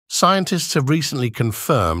Scientists have recently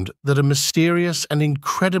confirmed that a mysterious and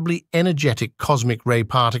incredibly energetic cosmic ray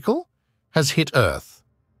particle has hit Earth.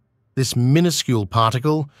 This minuscule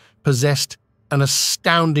particle possessed an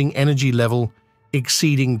astounding energy level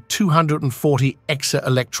exceeding 240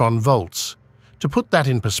 exa-electron volts. To put that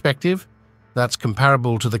in perspective, that's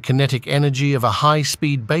comparable to the kinetic energy of a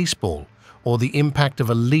high-speed baseball or the impact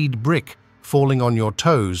of a lead brick falling on your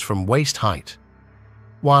toes from waist height.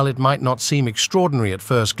 While it might not seem extraordinary at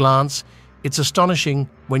first glance, it's astonishing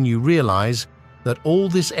when you realize that all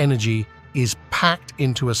this energy is packed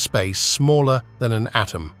into a space smaller than an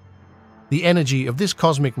atom. The energy of this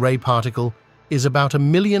cosmic ray particle is about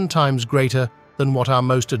 1,000,000 times greater than what our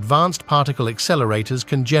most advanced particle accelerators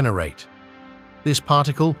can generate. This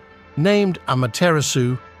particle, named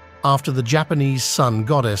Amaterasu after the Japanese sun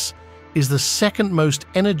goddess, is the second most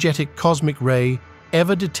energetic cosmic ray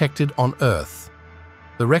ever detected on Earth.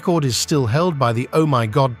 The record is still held by the Oh My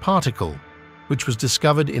God particle, which was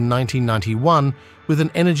discovered in 1991 with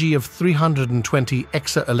an energy of 320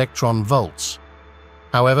 exa-electron volts.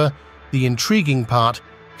 However, the intriguing part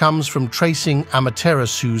comes from tracing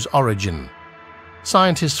Amaterasu's origin.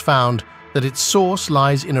 Scientists found that its source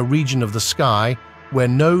lies in a region of the sky where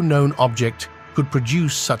no known object could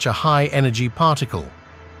produce such a high-energy particle.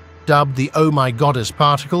 Dubbed the Oh My Goddess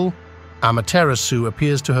particle, Amaterasu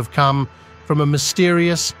appears to have come from a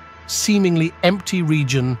mysterious, seemingly empty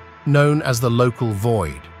region known as the local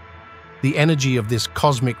void. The energy of this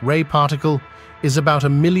cosmic ray particle is about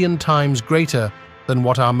 1,000,000 times greater than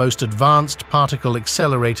what our most advanced particle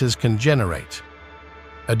accelerators can generate.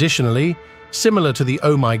 Additionally, similar to the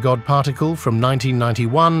Oh My God particle from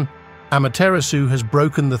 1991, Amaterasu has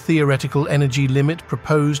broken the theoretical energy limit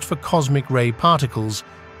proposed for cosmic ray particles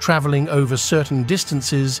traveling over certain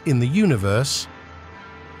distances in the universe.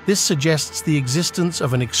 This suggests the existence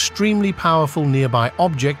of an extremely powerful nearby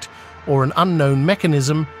object or an unknown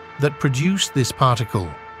mechanism that produced this particle.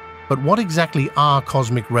 But what exactly are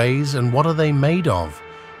cosmic rays and what are they made of?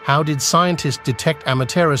 How did scientists detect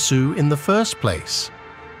Amaterasu in the first place?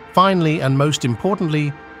 Finally, and most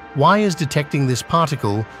importantly, why is detecting this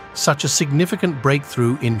particle such a significant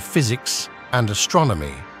breakthrough in physics and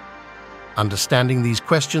astronomy? Understanding these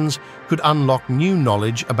questions could unlock new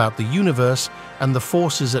knowledge about the universe and the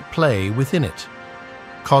forces at play within it.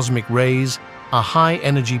 Cosmic rays are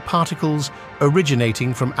high-energy particles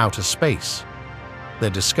originating from outer space. Their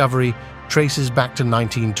discovery traces back to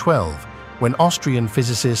 1912, when Austrian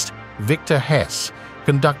physicist Victor Hess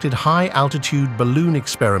conducted high-altitude balloon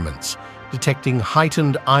experiments detecting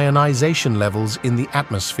heightened ionization levels in the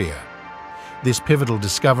atmosphere. This pivotal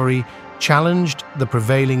discovery challenged the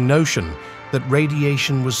prevailing notion that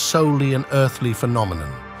radiation was solely an earthly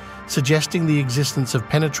phenomenon, suggesting the existence of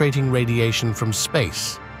penetrating radiation from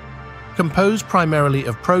space. Composed primarily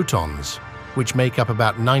of protons, which make up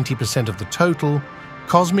about 90% of the total,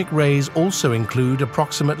 cosmic rays also include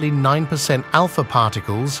approximately 9% alpha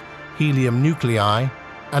particles, helium nuclei,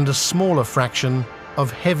 and a smaller fraction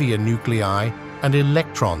of heavier nuclei and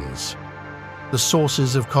electrons. The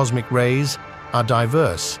sources of cosmic rays are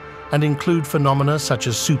diverse and include phenomena such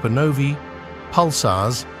as supernovae,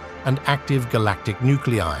 pulsars, and active galactic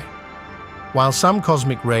nuclei. While some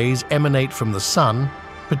cosmic rays emanate from the Sun,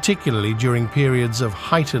 particularly during periods of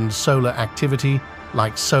heightened solar activity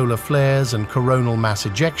like solar flares and coronal mass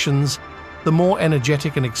ejections, the more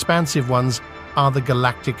energetic and expansive ones are the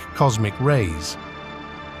galactic cosmic rays.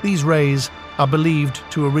 These rays are believed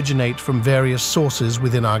to originate from various sources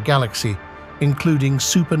within our galaxy, including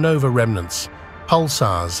supernova remnants,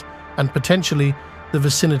 pulsars, and potentially the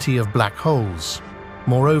vicinity of black holes.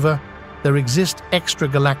 Moreover, there exist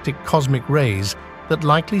extragalactic cosmic rays that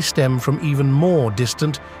likely stem from even more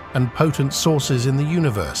distant and potent sources in the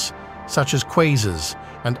universe, such as quasars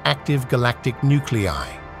and active galactic nuclei.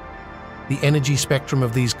 The energy spectrum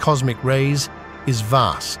of these cosmic rays is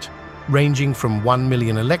vast, ranging from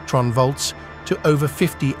 1,000,000 electron volts to over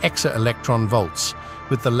 50 exa-electron volts,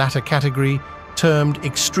 with the latter category termed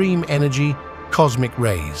extreme energy cosmic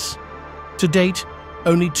rays. To date,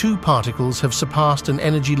 only 2 particles have surpassed an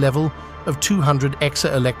energy level of 200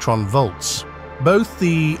 exa-electron volts. Both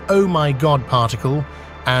the Oh My God particle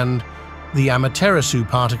and the Amaterasu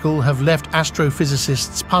particle have left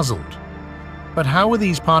astrophysicists puzzled. But how were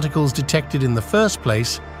these particles detected in the first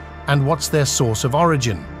place, and what's their source of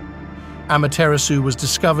origin? Amaterasu was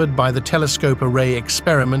discovered by the telescope array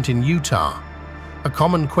experiment in Utah. A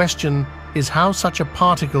common question is how such a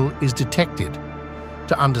particle is detected.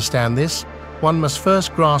 To understand this, one must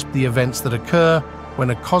first grasp the events that occur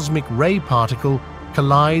when a cosmic ray particle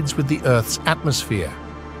collides with the Earth's atmosphere.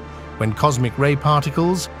 When cosmic ray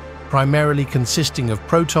particles primarily consisting of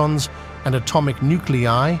protons and atomic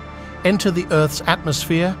nuclei, enter the Earth's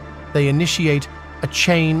atmosphere, they initiate a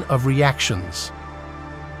chain of reactions.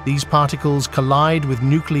 These particles collide with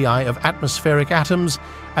nuclei of atmospheric atoms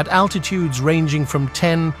at altitudes ranging from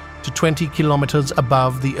 10 to 20 kilometers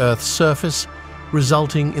above the Earth's surface,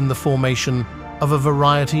 resulting in the formation of a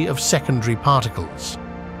variety of secondary particles.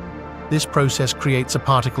 This process creates a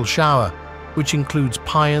particle shower, which includes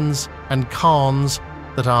pions and kaons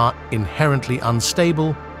that are inherently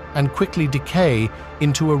unstable and quickly decay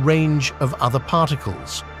into a range of other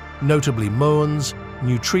particles, notably muons,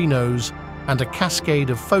 neutrinos, and a cascade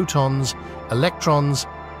of photons, electrons,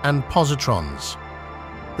 and positrons.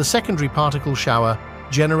 The secondary particle shower,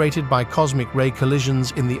 generated by cosmic ray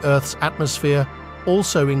collisions in the Earth's atmosphere,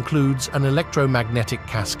 also includes an electromagnetic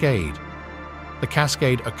cascade. The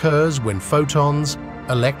cascade occurs when photons,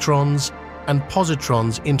 electrons, and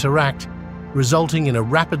positrons interact, resulting in a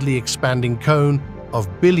rapidly expanding cone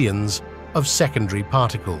of billions of secondary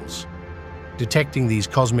particles. Detecting these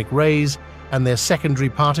cosmic rays and their secondary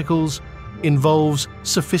particles involves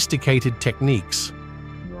sophisticated techniques.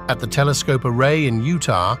 At the telescope array in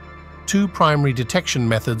Utah, two primary detection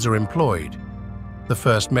methods are employed. The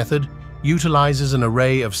first method utilizes an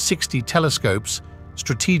array of 60 telescopes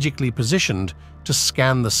strategically positioned to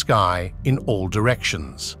scan the sky in all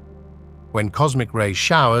directions. When cosmic ray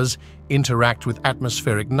showers interact with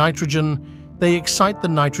atmospheric nitrogen, they excite the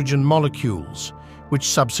nitrogen molecules, which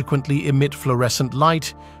subsequently emit fluorescent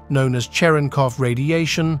light known as Cherenkov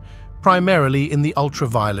radiation, primarily in the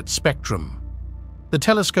ultraviolet spectrum. The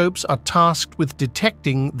telescopes are tasked with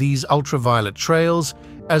detecting these ultraviolet trails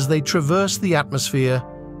as they traverse the atmosphere,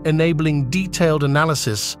 enabling detailed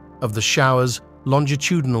analysis of the shower's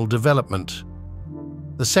longitudinal development.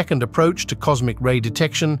 The second approach to cosmic ray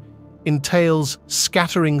detection entails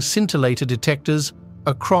scattering scintillator detectors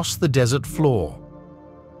across the desert floor.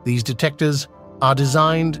 These detectors are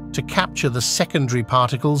designed to capture the secondary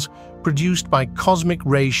particles produced by cosmic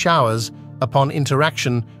ray showers upon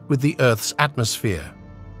interaction with the Earth's atmosphere.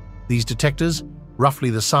 These detectors, roughly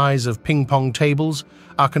the size of ping-pong tables,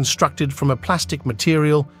 are constructed from a plastic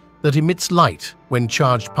material that emits light when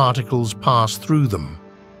charged particles pass through them.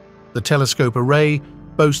 The telescope array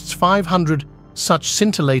boasts 500 such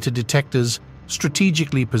scintillator detectors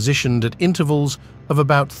strategically positioned at intervals of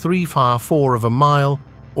about 3/4 of a mile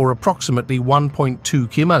or approximately 1.2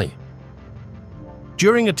 km.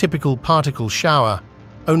 During a typical particle shower,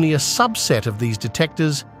 only a subset of these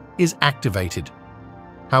detectors is activated.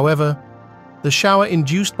 However, the shower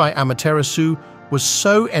induced by Amaterasu was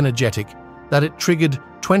so energetic that it triggered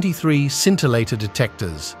 23 scintillator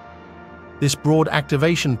detectors. This broad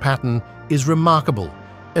activation pattern is remarkable,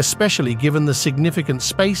 especially given the significant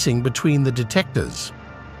spacing between the detectors.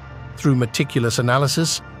 Through meticulous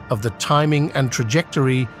analysis of the timing and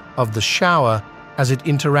trajectory of the shower as it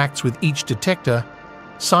interacts with each detector,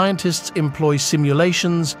 scientists employ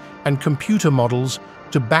simulations and computer models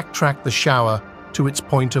to backtrack the shower to its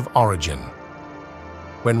point of origin.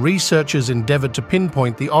 When researchers endeavored to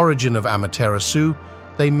pinpoint the origin of Amaterasu,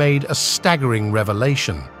 they made a staggering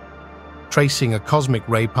revelation. Tracing a cosmic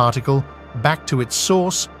ray particle back to its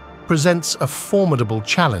source presents a formidable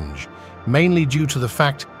challenge, mainly due to the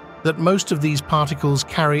fact that most of these particles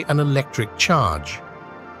carry an electric charge.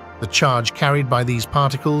 The charge carried by these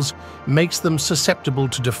particles makes them susceptible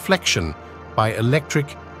to deflection by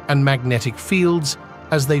electric and magnetic fields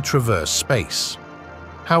as they traverse space.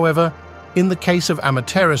 However, in the case of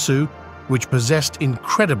Amaterasu, which possessed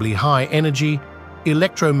incredibly high energy,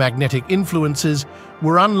 electromagnetic influences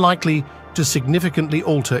were unlikely to significantly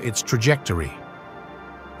alter its trajectory.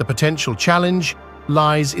 The potential challenge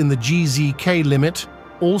lies in the GZK limit,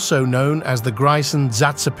 also known as the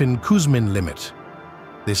Greisen-Zatsepin-Kuzmin limit.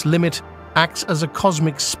 This limit acts as a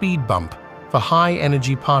cosmic speed bump for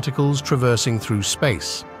high-energy particles traversing through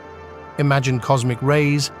space. Imagine cosmic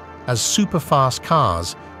rays as super-fast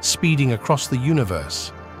cars speeding across the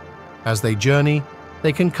universe. As they journey,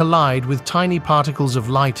 they can collide with tiny particles of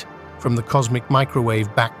light from the cosmic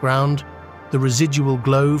microwave background, the residual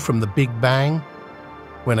glow from the Big Bang.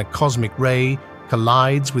 When a cosmic ray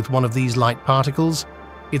collides with one of these light particles,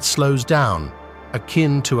 it slows down,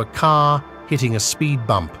 akin to a car hitting a speed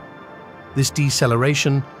bump. This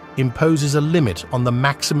deceleration imposes a limit on the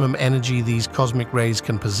maximum energy these cosmic rays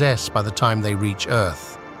can possess by the time they reach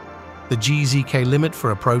Earth. The GZK limit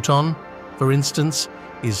for a proton, for instance,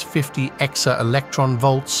 is 50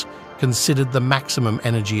 exa-electronvolts, considered the maximum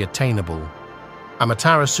energy attainable.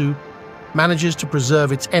 Amaterasu manages to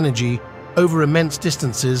preserve its energy over immense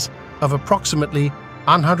distances of approximately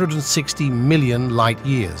 160 million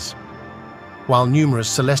light-years. While numerous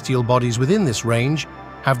celestial bodies within this range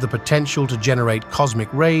have the potential to generate cosmic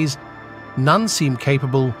rays, none seem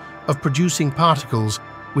capable of producing particles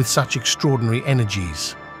with such extraordinary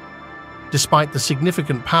energies. Despite the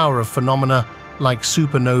significant power of phenomena like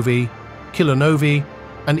supernovae, kilonovae,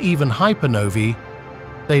 and even hypernovae,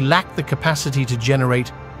 they lack the capacity to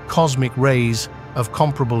generate cosmic rays of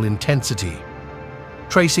comparable intensity.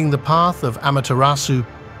 Tracing the path of Amaterasu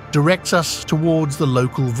directs us towards the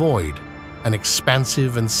local void, an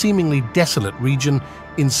expansive and seemingly desolate region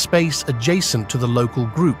in space adjacent to the local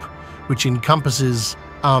group, which encompasses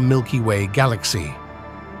our Milky Way galaxy.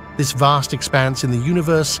 This vast expanse in the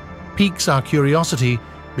universe piques our curiosity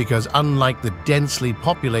because, unlike the densely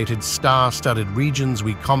populated star-studded regions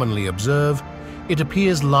we commonly observe, it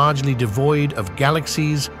appears largely devoid of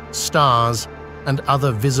galaxies, stars, and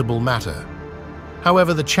other visible matter.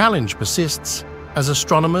 However, the challenge persists, as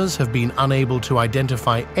astronomers have been unable to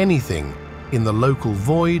identify anything in the local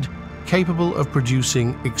void capable of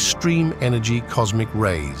producing extreme energy cosmic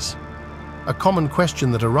rays. A common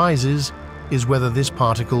question that arises is whether this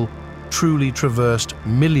particle truly traversed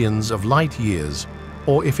millions of light years,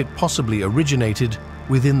 or if it possibly originated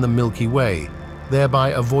within the Milky Way, thereby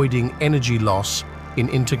avoiding energy loss in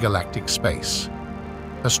intergalactic space.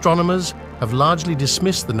 Astronomers have largely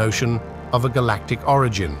dismissed the notion of a galactic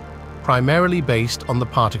origin, primarily based on the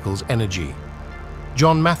particle's energy.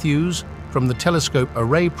 John Matthews, from the Telescope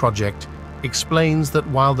Array Project, explains that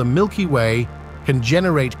while the Milky Way can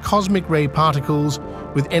generate cosmic ray particles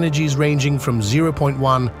with energies ranging from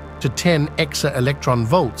 0.1 to 10 exa-electron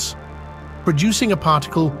volts, producing a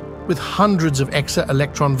particle with hundreds of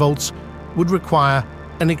exa-electron volts would require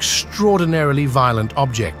an extraordinarily violent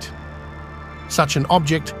object. Such an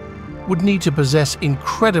object would need to possess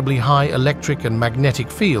incredibly high electric and magnetic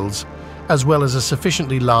fields, as well as a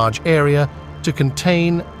sufficiently large area to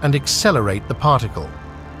contain and accelerate the particle.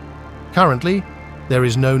 Currently, there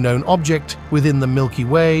is no known object within the Milky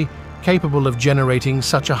Way capable of generating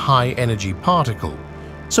such a high-energy particle.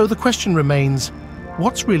 So the question remains,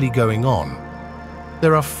 what's really going on?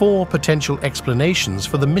 There are 4 potential explanations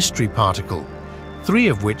for the mystery particle, 3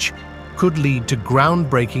 of which could lead to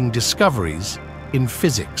groundbreaking discoveries in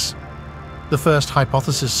physics. The first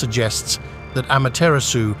hypothesis suggests that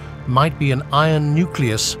Amaterasu might be an iron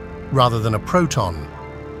nucleus rather than a proton.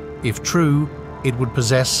 If true, it would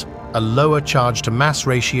possess a lower charge-to-mass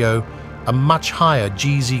ratio, a much higher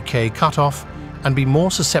GZK cutoff, and be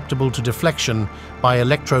more susceptible to deflection by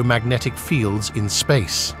electromagnetic fields in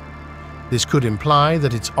space. This could imply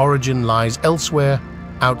that its origin lies elsewhere,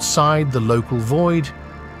 outside the local void.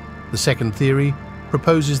 The second theory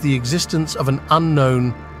proposes the existence of an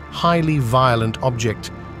unknown, highly violent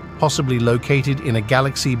object, possibly located in a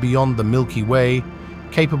galaxy beyond the Milky Way,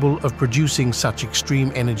 capable of producing such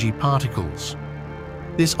extreme energy particles.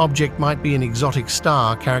 This object might be an exotic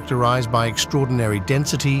star characterized by extraordinary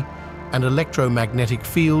density and electromagnetic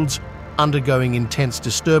fields undergoing intense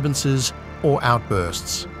disturbances or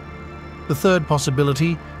outbursts. The third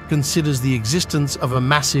possibility considers the existence of a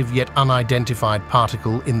massive yet unidentified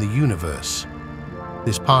particle in the universe.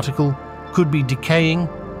 This particle could be decaying,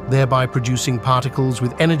 thereby producing particles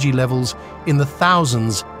with energy levels in the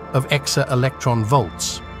thousands of exa-electron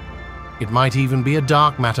volts. It might even be a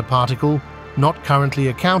dark matter particle not currently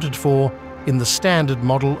accounted for in the standard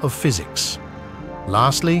model of physics.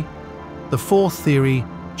 Lastly, the fourth theory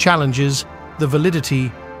challenges the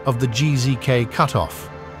validity of the GZK cutoff.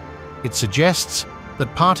 It suggests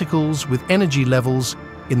that particles with energy levels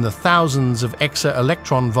in the thousands of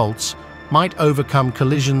exa-electron volts might overcome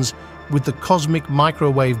collisions with the cosmic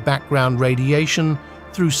microwave background radiation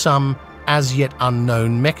through some as yet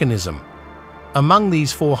unknown mechanism. Among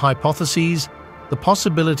these 4 hypotheses, the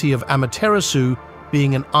possibility of Amaterasu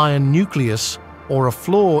being an iron nucleus or a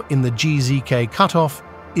flaw in the GZK cutoff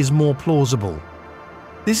is more plausible.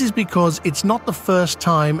 This is because it's not the first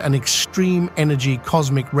time an extreme energy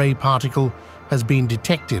cosmic ray particle has been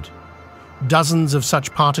detected. Dozens of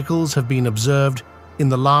such particles have been observed in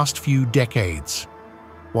the last few decades.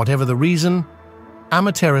 Whatever the reason,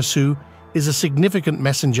 Amaterasu is a significant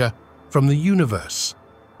messenger from the universe,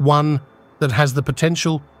 one that has the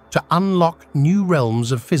potential to unlock new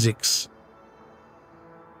realms of physics